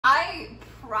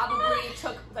probably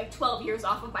took like 12 years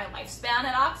off of my lifespan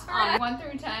at Oxford. 1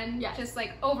 through 10, yes. Just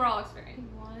like overall experience.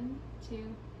 1, 2,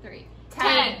 3.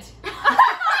 10.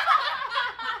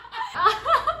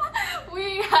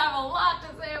 We have a lot to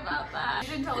say about that.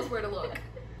 You didn't tell us where to look.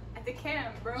 At the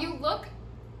cam, bro. You look.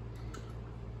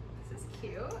 This is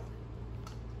cute.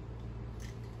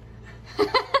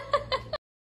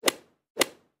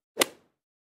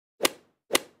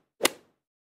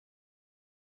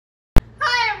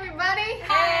 Hi everybody!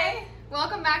 Hey!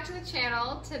 Welcome back to the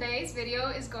channel. Today's video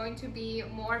is going to be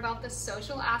more about the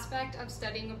social aspect of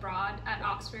studying abroad at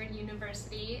Oxford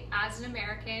University as an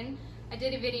American. I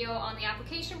did a video on the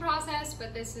application process,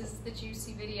 but this is the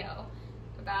juicy video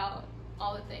about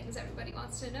all the things everybody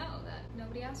wants to know that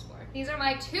nobody asked for. These are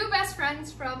my two best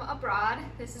friends from abroad.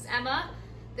 This is Emma.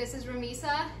 This is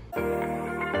Ramisa.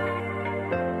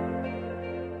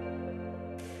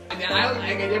 Now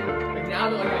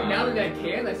that I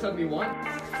can, that's something we want.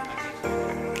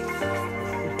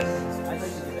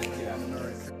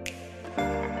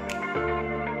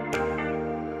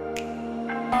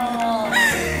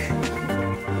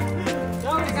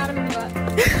 I got him in the butt.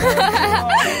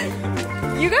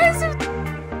 You guys are...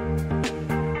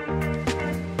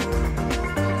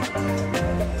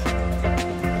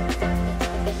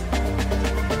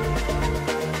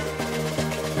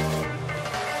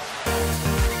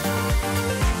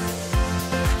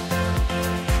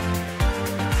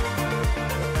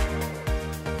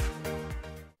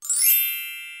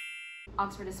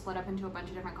 Oxford is split up into a bunch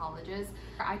of different colleges.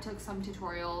 I took some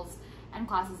tutorials and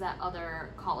classes at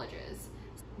other colleges.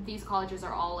 These colleges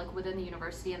are all like within the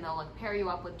university, and they'll like pair you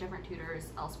up with different tutors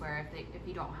elsewhere if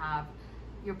you don't have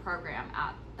your program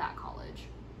at that college.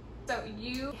 So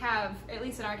you have, at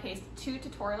least in our case, 2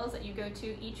 tutorials that you go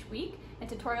to each week, and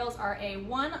tutorials are a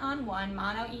one-on-one,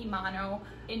 mano-y-mano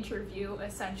interview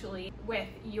essentially with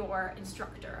your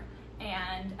instructor,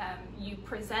 and you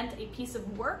present a piece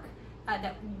of work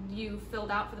that you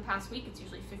filled out for the past week. It's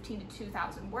usually 15 to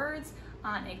 2,000 words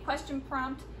on a question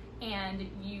prompt, and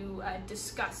you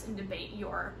discuss and debate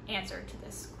your answer to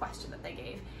this question that they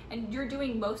gave. And you're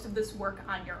doing most of this work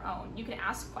on your own. You can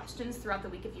ask questions throughout the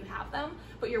week if you have them,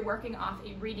 but you're working off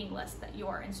a reading list that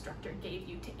your instructor gave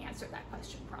you to answer that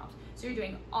question prompt. So you're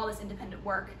doing all this independent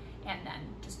work and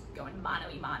then just going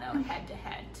mano-y-mano,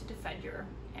 head-to-head to defend your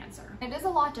answer. It is a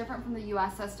lot different from the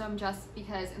US system, just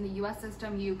because in the US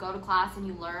system you go to class and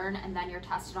you learn, and then you're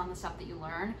tested on the stuff that you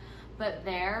learn. But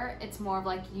there, it's more of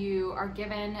like you are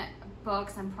given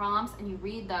books and prompts and you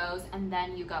read those and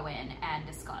then you go in and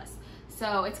discuss.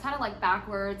 So it's kind of like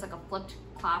backwards, like a flipped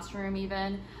classroom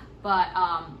even. But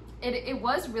it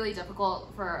was really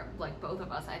difficult for like both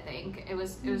of us, I think. It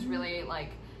was really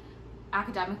like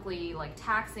academically like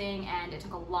taxing, and it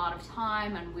took a lot of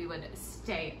time, and we would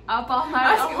stay up all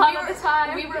night a lot of the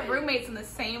time. We were roommates in the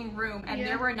same room, and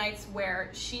there were nights where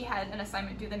she had an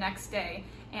assignment due the next day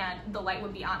and the light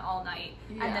would be on all night,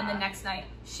 and then the next night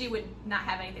she would not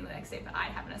have anything the next day, but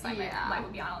I'd have an assignment and the light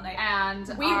would be on all night. And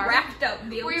we racked up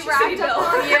the electricity bill.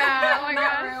 Yeah, oh my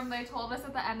that room. They told us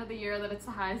at the end of the year that it's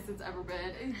the highest it's ever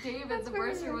been. David, the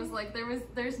first year, was like,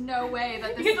 there's no way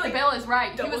that this like, bill is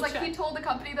right. He was like, check. he told the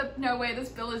company that no way this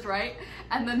bill is right,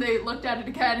 and then they looked at it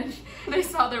again and they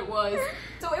saw that it was.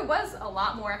 So it was a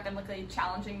lot more academically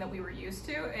challenging than we were used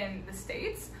to in the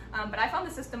States, but I found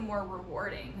the system more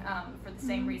rewarding for the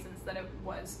same reasons that it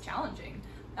was challenging.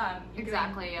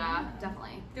 Exactly, yeah,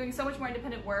 definitely. Doing so much more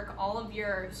independent work, all of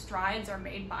your strides are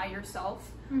made by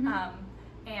yourself,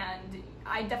 and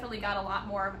I definitely got a lot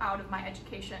more out of my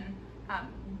education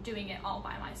doing it all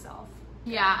by myself.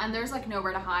 Yeah, and there's like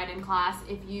nowhere to hide in class.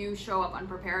 If you show up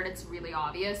unprepared, it's really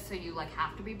obvious, so you like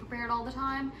have to be prepared all the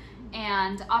time.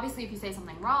 And obviously if you say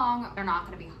something wrong, they're not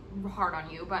going to be hard on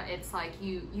you, but it's like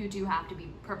you do have to be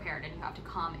prepared, and you have to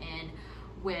come in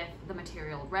with the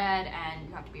material read, and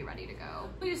you have to be ready to go.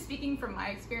 Just speaking from my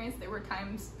experience, there were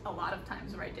a lot of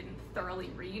times where I didn't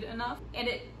thoroughly read enough, and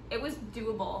it was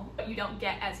doable, but you don't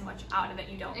get as much out of it.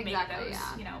 You don't make those,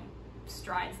 you know,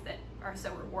 strides that are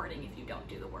so rewarding if you don't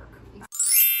do the work.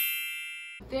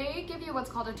 They give you what's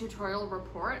called a tutorial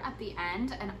report at the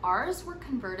end, and ours were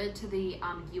converted to the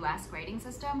US grading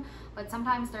system, but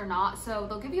sometimes they're not. So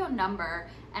they'll give you a number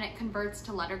and it converts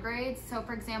to letter grades. So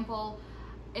for example,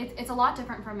 it's a lot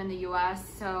different from in the US.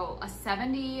 So a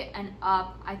 70 and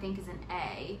up, I think, is an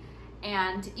A.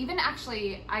 And even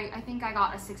actually, I think I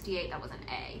got a 68 that was an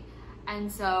A. And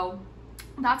so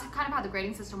that's kind of how the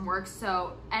grading system works.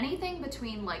 So anything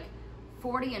between like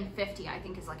 40 and 50, I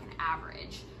think, is like an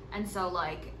average. And so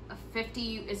like a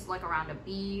 50 is like around a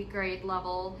B grade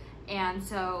level. And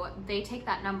so they take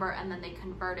that number and then they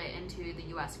convert it into the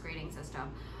US grading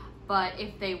system. But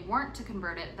if they weren't to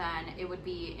convert it, then it would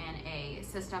be in a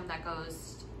system that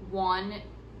goes 1,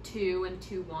 2, and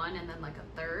 2, 1, and then like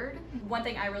a third. One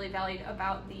thing I really valued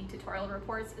about the tutorial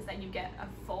reports is that you get a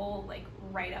full like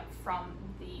write-up from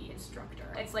the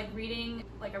instructor. It's like reading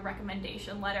like a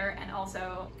recommendation letter and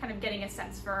also kind of getting a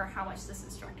sense for how much this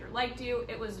instructor liked you.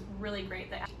 It was really great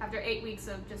that after 8 weeks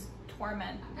of just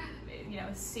torment, you know,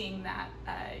 seeing that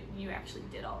you actually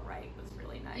did all right was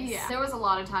really nice. Yeah, there was a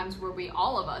lot of times where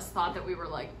all of us thought that we were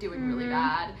like doing really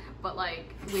bad, but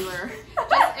like we were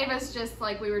it was just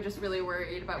like we were just really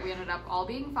worried, but we ended up all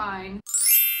being fine.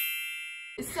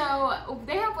 So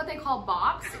they have what they call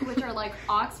BOPs, which are like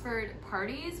Oxford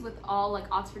parties with all like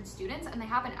Oxford students, and they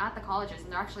happen at the colleges,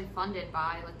 and they're actually funded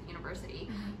by like the university.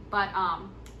 But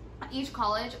each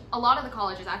college, a lot of the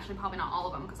colleges, actually probably not all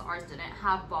of them because ours didn't,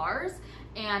 have bars,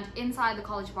 and inside the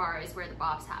college bar is where the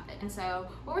BOPs happen. And so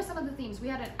what were some of the themes? We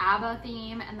had an ABBA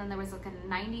theme, and then there was like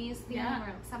a 90s theme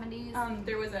or like 70s.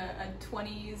 There was a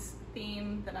 20s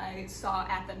theme that I saw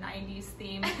at the 90s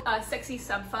theme. Sexy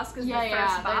Subfusk is the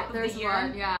first BOP of the year.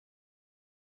 One, yeah.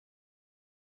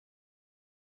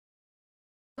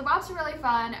 The BOPs are really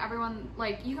fun. Everyone,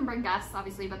 like, you can bring guests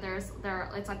obviously, but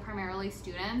it's like primarily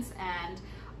students, and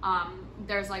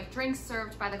there's like drinks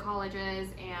served by the colleges,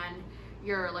 and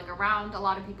you're like around a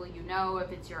lot of people you know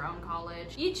if it's your own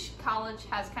college. Each college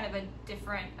has kind of a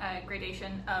different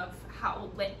gradation of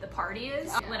how lit the party is.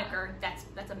 Yeah. Linacre,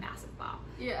 that's a massive BOP.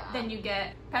 Yeah. Then you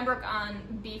get Pembroke on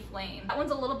Beef Lane. That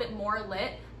one's a little bit more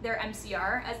lit. Their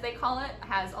MCR, as they call it,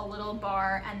 has a little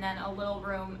bar and then a little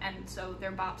room, and so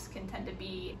their BOPs can tend to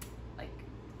be like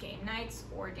game nights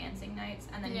or dancing nights,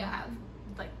 and then you have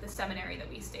like the seminary that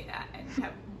we stayed at and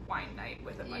have wine night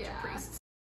with a bunch of priests.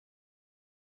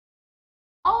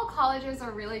 All colleges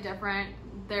are really different.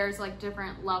 There's like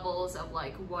different levels of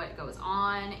like what goes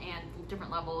on and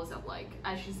different levels of like,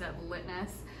 as she said,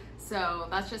 litness. So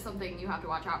that's just something you have to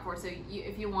watch out for. So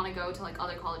if you want to go to like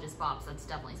other colleges' BOPs, that's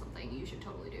definitely something you should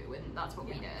totally do, and that's what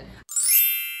we did.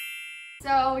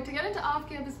 So to get into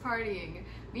off-campus partying,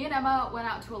 me and Emma went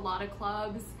out to a lot of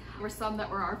clubs. There were some that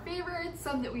were our favorites,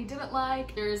 some that we didn't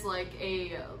like. There's like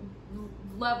a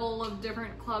level of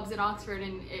different clubs in Oxford,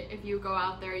 and if you go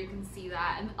out there you can see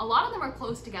that, and a lot of them are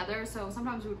close together, so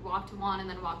sometimes we would walk to one and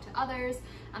then walk to others,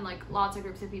 and like lots of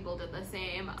groups of people did the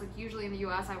same. Like usually in the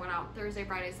US I went out Thursday,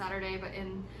 Friday, Saturday, but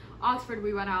in Oxford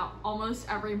we went out almost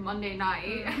every Monday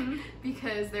night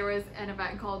because there was an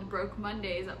event called Broke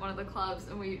Mondays at one of the clubs,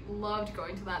 and we loved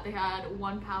going to that. They had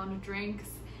 £1 drinks,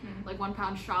 like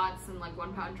 £1 shots, and like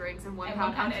 £1 drinks, and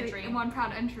 £1 entry, and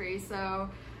 £1 entry. So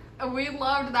we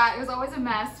loved that. It was always a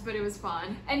mess, but it was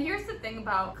fun. And here's the thing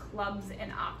about clubs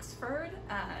in Oxford.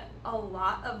 A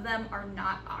lot of them are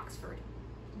not Oxford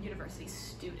University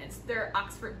students. They're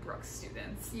Oxford Brookes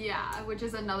students. Yeah, which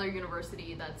is another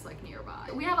university that's like nearby.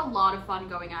 We had a lot of fun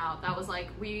going out. That was like,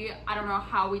 I don't know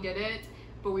how we did it,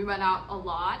 but we went out a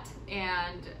lot,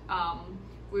 and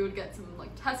we would get some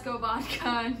like Tesco vodka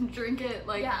and drink it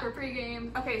like for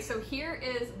pregame. Okay, so here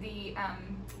is the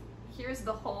here's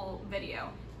the whole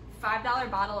video. $5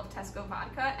 bottle of Tesco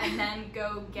vodka, and then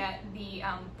go get the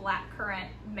black currant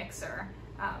mixer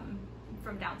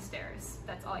from downstairs.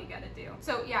 That's all you gotta do.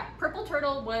 So yeah, Purple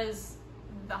Turtle was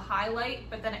the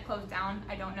highlight, but then it closed down.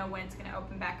 I don't know when it's gonna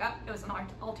open back up. It was an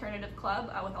alternative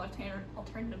club with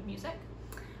alternative music.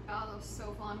 Oh, that was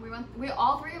so fun. We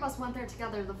all three of us went there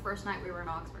together the first night we were in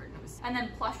Oxford. And then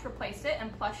Plush replaced it,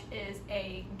 and Plush is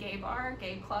a gay bar,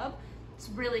 gay club. It's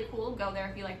really cool. Go there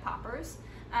if you like poppers.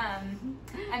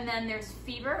 And then there's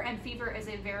Fever, and Fever is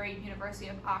a very University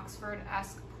of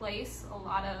Oxford-esque place. A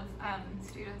lot of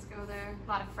students go there, a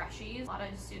lot of freshies, a lot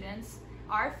of students.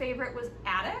 Our favorite was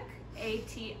Attic,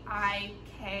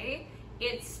 A-T-I-K.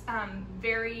 It's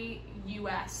very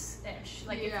US-ish.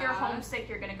 Like if you're homesick,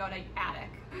 you're gonna go to Attic.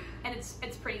 And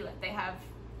it's pretty lit. They have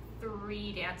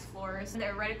 3 dance floors. And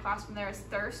they're right across from there is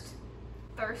Thirst.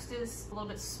 Thirst is a little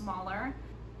bit smaller.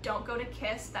 Don't go to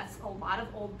Kiss, that's a lot of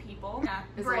old people.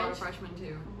 There's a lot of freshmen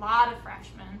too. A lot of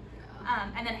freshmen.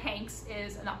 And then Hanks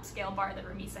is an upscale bar that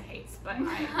Ramisa hates, but I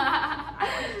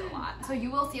like it a lot. So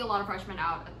you will see a lot of freshmen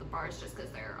out at the bars just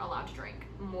because they're allowed to drink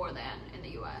more than in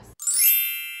the US.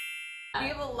 We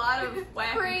have a lot of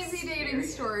crazy dating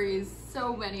stories,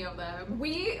 so many of them.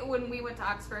 When we went to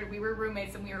Oxford, we were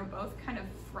roommates, and we were both kind of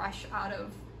fresh out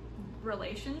of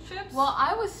relationships. Well,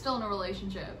 I was still in a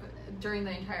relationship during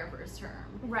the entire first term.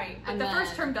 Right, but the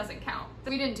first term doesn't count.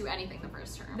 We didn't do anything the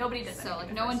first term. Nobody did. So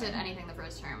like no one did anything the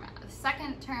first term. The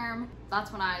second term,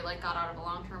 that's when I like got out of a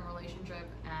long-term relationship,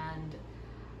 and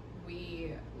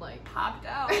we like popped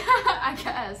out. I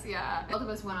guess, yeah. Both of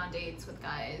us went on dates with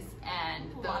guys,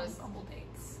 and a lot of Bumble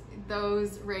dates.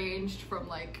 those ranged from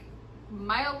like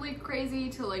mildly crazy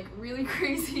to like really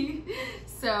crazy.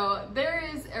 So there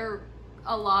is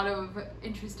a lot of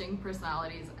interesting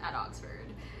personalities at Oxford.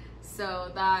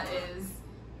 So that is,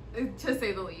 to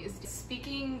say the least.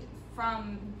 Speaking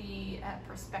from the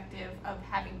perspective of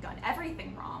having done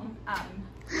everything wrong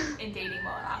in dating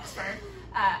while at Oxford,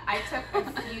 I took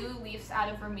a few leaves out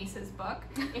of Ramisa's book.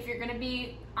 If you're going to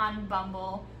be on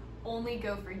Bumble, only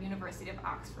go for University of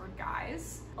Oxford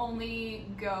guys. Only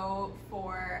go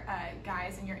for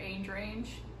guys in your age range.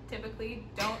 Typically,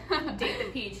 don't date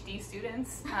the PhD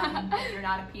students if you're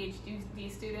not a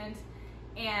PhD student.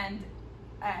 And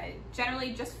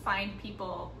generally just find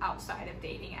people outside of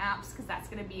dating apps, because that's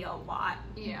going to be a lot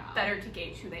better to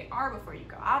gauge who they are before you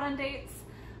go out on dates.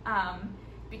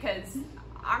 Because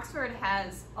Oxford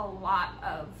has a lot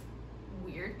of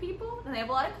weird people and they have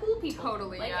a lot of cool people.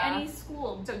 Totally, like any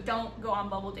school. So don't go on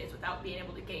Bumble dates without being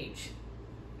able to gauge,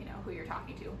 you know, who you're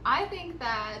talking to. I think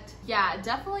that, yeah,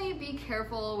 definitely be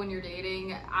careful when you're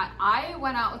dating. I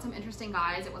went out with some interesting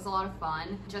guys. It was a lot of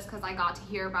fun just because I got to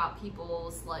hear about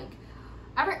people's like,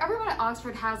 everyone at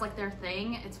Oxford has like their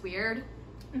thing. It's weird.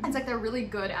 It's like they're really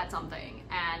good at something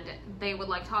and they would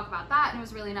like talk about that, and it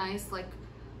was really nice. Like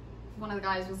one of the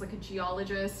guys was like a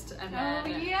geologist, and then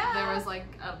there was like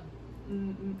a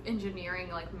engineering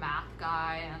like math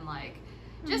guy, and like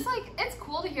just like it's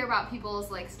cool to hear about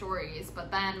people's like stories,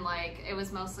 but then like it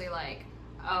was mostly like,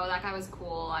 oh, that guy was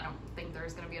cool, I don't think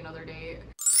there's gonna be another date.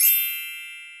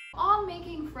 On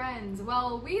making friends,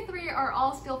 well, we three are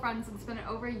all still friends. It's been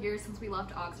over a year since we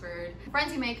left Oxford.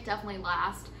 Friends you make definitely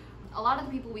last. A lot of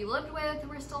the people we lived with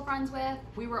we're still friends with.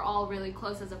 We were all really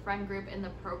close as a friend group in the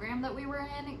program that we were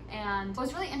in, and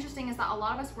what's really interesting is that a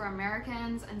lot of us were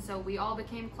Americans, and so we all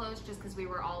became close just because we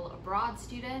were all abroad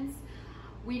students.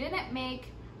 We didn't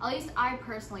make, at least I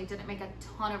personally didn't make a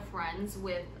ton of friends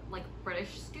with like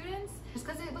British students, just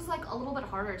because it was like a little bit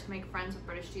harder to make friends with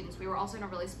British students. We were also in a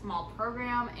really small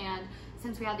program, and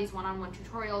since we had these one-on-one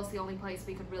tutorials, the only place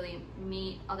we could really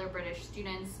meet other British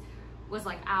students was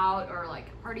like out or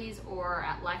like parties or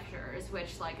at lectures,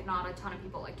 which like not a ton of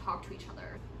people like talk to each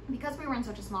other. Because we were in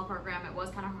such a small program, it was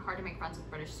kind of hard to make friends with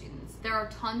British students. There are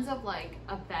tons of like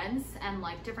events and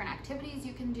like different activities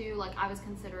you can do. Like I was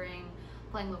considering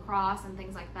playing lacrosse and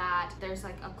things like that. There's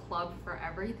like a club for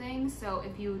everything. So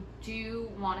if you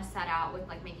do want to set out with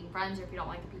like making friends, or if you don't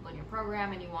like the people in your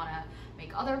program and you want to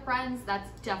make other friends, that's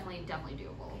definitely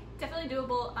doable. Definitely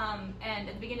doable. And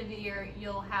at the beginning of the year,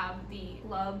 you'll have the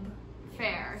club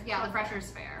fair. Yeah, the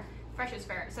Freshers Fair. Freshers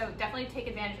Fair. So definitely take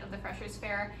advantage of the Freshers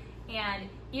Fair. And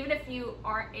even if you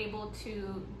aren't able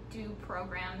to do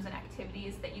programs and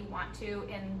activities that you want to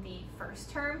in the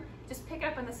first term, just pick it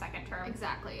up in the second term.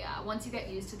 Exactly, yeah. Once you get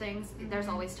used to things, there's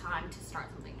always time to start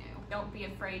something new. Don't be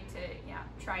afraid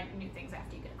to try new things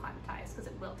after you get acclimatized, because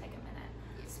it will take a minute.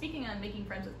 Speaking of making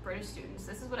friends with British students,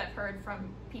 this is what I've heard from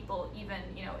people even,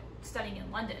 studying in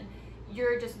London.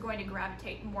 You're just going to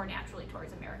gravitate more naturally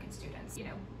towards American students.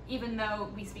 Even though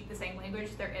we speak the same language,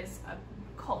 there is a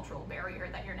cultural barrier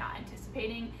that you're not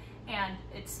anticipating, and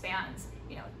it spans,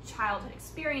 childhood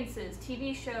experiences,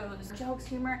 TV shows, jokes,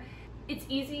 humor. It's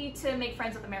easy to make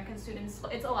friends with American students.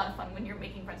 It's a lot of fun when you're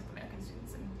making friends with American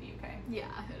students in the UK. Yeah,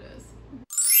 it is.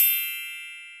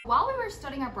 While we were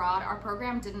studying abroad, our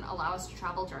program didn't allow us to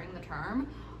travel during the term,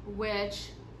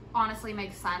 which honestly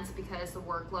makes sense because the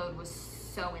workload was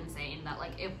so insane that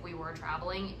like if we were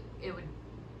traveling, it would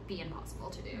be impossible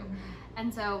to do.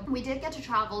 And so we did get to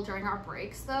travel during our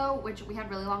breaks though, which we had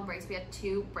really long breaks. We had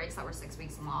 2 breaks that were 6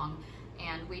 weeks long,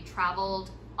 and we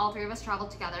traveled, all 3 of us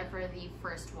traveled together for the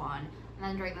first one, and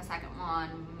then during the second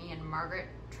one, me and Margaret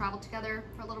traveled together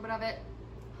for a little bit of it.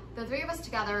 The 3 of us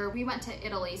together, we went to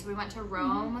Italy, so we went to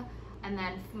Rome, and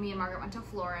then me and Margaret went to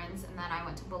Florence, and then I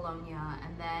went to Bologna,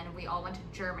 and then we all went to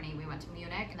Germany. We went to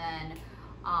Munich, and then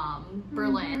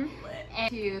Berlin, and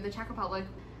to the Czech Republic.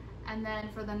 And then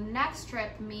for the next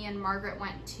trip, me and Margaret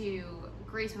went to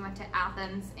Greece. We went to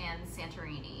Athens and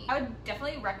Santorini. I would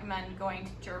definitely recommend going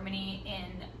to Germany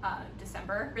in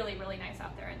December. Really, really nice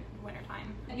out there in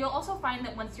wintertime. And you'll also find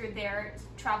that once you're there,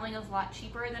 traveling is a lot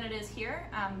cheaper than it is here.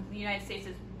 The United States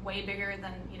is way bigger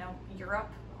than,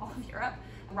 Europe, all of Europe.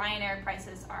 Ryanair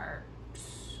prices are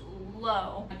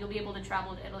low. You'll be able to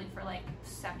travel to Italy for like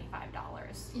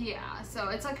 $75. Yeah, so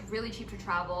it's like really cheap to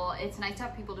travel. It's nice to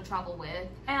have people to travel with.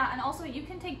 And also you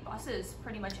can take buses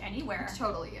pretty much anywhere.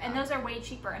 Totally, yeah. And those are way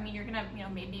cheaper. I mean, you're gonna,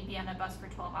 maybe be on a bus for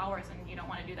 12 hours and you don't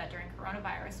want to do that during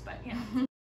coronavirus, but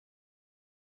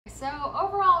So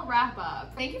overall wrap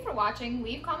up. Thank you for watching.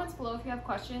 Leave comments below if you have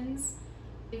questions,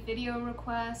 video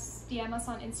requests, DM us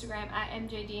on Instagram at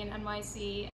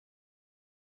MJDNNYC.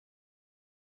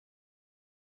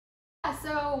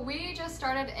 So we just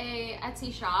started a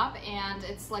Etsy shop, and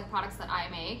it's like products that I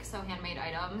make, so handmade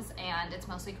items, and it's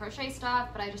mostly crochet stuff,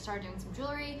 but I just started doing some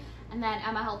jewelry, and then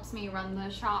Emma helps me run the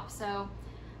shop, so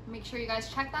make sure you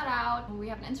guys check that out. We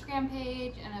have an Instagram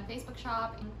page and a Facebook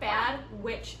shop. Bad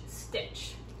Witch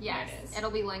Stitch. Yes, There it is.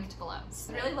 it'll be linked below. It's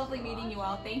really lovely meeting you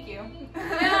all. Thank you.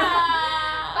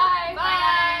 Bye.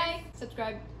 Bye.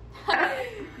 Subscribe.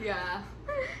 Yeah.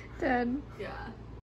 Dead. Yeah.